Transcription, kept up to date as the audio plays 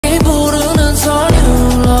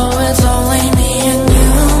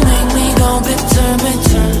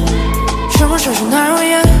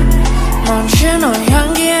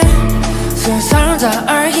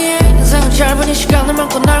시간을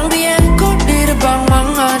많고 낭비해 거리를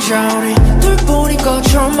방황하자 우리 둘 보니까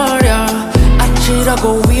처음 말야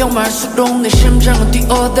아찔하고 위험할수록 내 심장은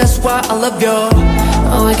뛰어 That's why I love you.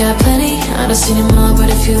 Oh, I got plenty, I don't see them all, but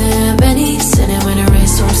I feel that I'm many. Sitting when I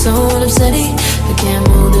race, so I'm so upsetty. I can't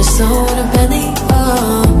move this so independently.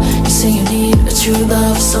 Oh, you say you need a true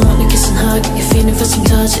love, someone to kiss and hug. You're feeling for some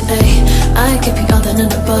touch, ayy. I could be all that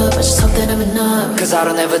and above, I just hope that I'm enough. Cause I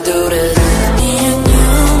don't ever do this. Me and you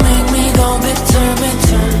make me go bitter,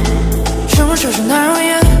 bitter. 춤을 춰줘 날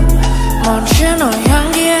위해 멈춘 너의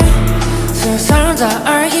향기에 세상을 다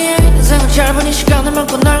알기에 인생은 짧은 이 시간을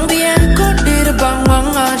많고 낭비해 거리를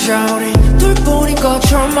방황하자 우리 둘 보니까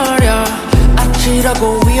처음 말야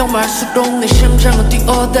아찔하고 위험할수록 내 심장은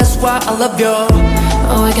뛰어 That's why I love you.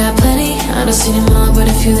 Oh, I got plenty, I don't see them all, but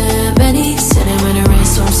I feel that I'm many. Sitting when I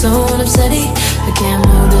race, so I'm so upsetty. I can't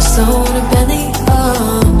move this so independently.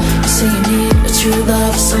 Oh, you say you need a true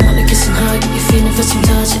love, someone to kiss and hug. You're feeling for some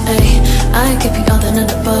touch, ayy. I could be all that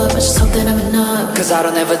and above, I just hope that I'm enough. Cause I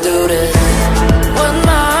don't ever do this. When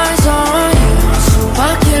my eyes on you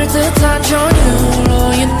수박일 듯한 전율로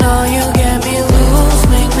You know you get me loose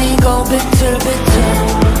Make me go bitter, bitter.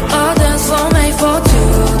 A dance floor made for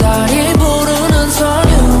two 다리 부르는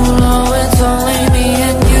전율로 It's only me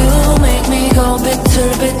and you Make me go bitter,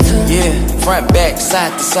 bitter. Yeah, front, back,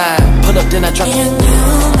 side to side. Pull up then I drop. Me and you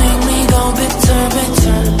make me go bitter,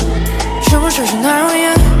 bitter. 춤을 춰줘 날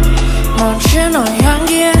위해 멈춘 너의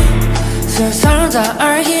향기에 세상을 다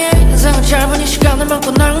알기에 인생은 짧은 이 시간을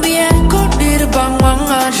많고 낭비해 거리를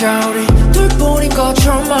방황하자 우리 둘 보니까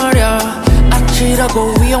처음 말야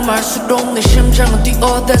아찔하고 위험할수록 내 심장은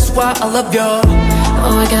뛰어 That's why I love you.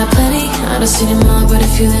 Oh, I got plenty, I don't see them all, but I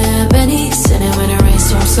feel that I'm many. Sitting when I race,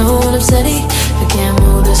 so I'm so upsetty. I can't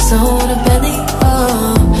move this so independently.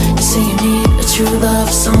 Oh, you say you need a true love,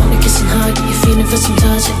 someone to kiss and hug. You're feeling for some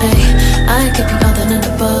touch, ayy. I could be all that and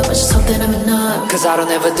above, I just hope that I'm enough. Cause I don't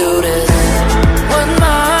ever do this. When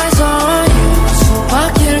my eyes on you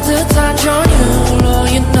수박일 듯한 전율로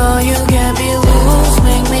You know you get me loose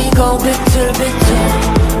Make me go bitter, bitter.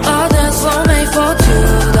 A dance floor made for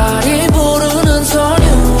two 다리 부르는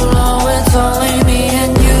전율로 It's only me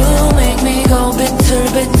and you Make me go bitter,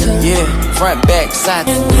 bitter. Yeah, front, back, side.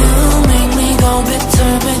 And you make me go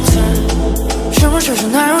bitter, bitter. 춤을 춰줘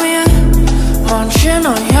날 위해 멈춘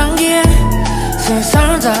너의 향기에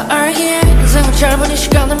세상을 다 알기에 인생은 짧은 이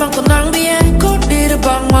시간을 많고 낭비해 거리를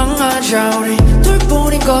방황하자 우리 둘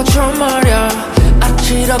보니까 처음 말야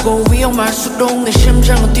아찔하고 위험할수록 내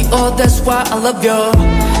심장은 뛰어 That's why I love you.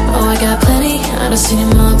 Oh, I got plenty, I don't see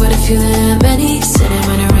them all, but I feel that I'm many. Sitting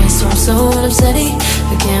when I race, so I'm so upsetty.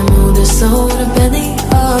 I can't move this so independently.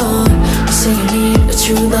 Oh, you say you need a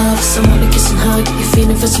true love, someone to kiss and hug. You're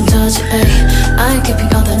feeling for some touch, ayy. I could be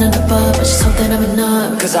all that and above, I just hope that I'm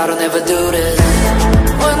enough. Cause I don't ever do this.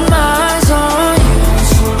 When my eyes on you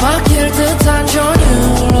수박일 듯한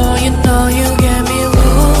전율로 You know you get me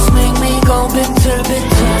loose Make me go bitter,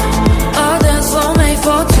 bitter. A dance floor made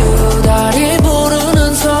for two 다리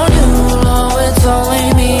부르는 전율로 It's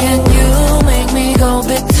only me and you Make me go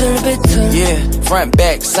bitter, bitter. Yeah, front,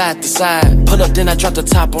 back, side to side. Pull up then I drop the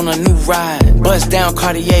top on a new ride. Bust down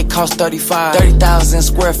Cartier cost 35. 30,000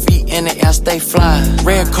 square feet in the air, stay fly.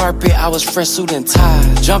 Red carpet, I was fresh suit and tie.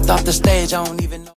 Jumped off the stage, I don't even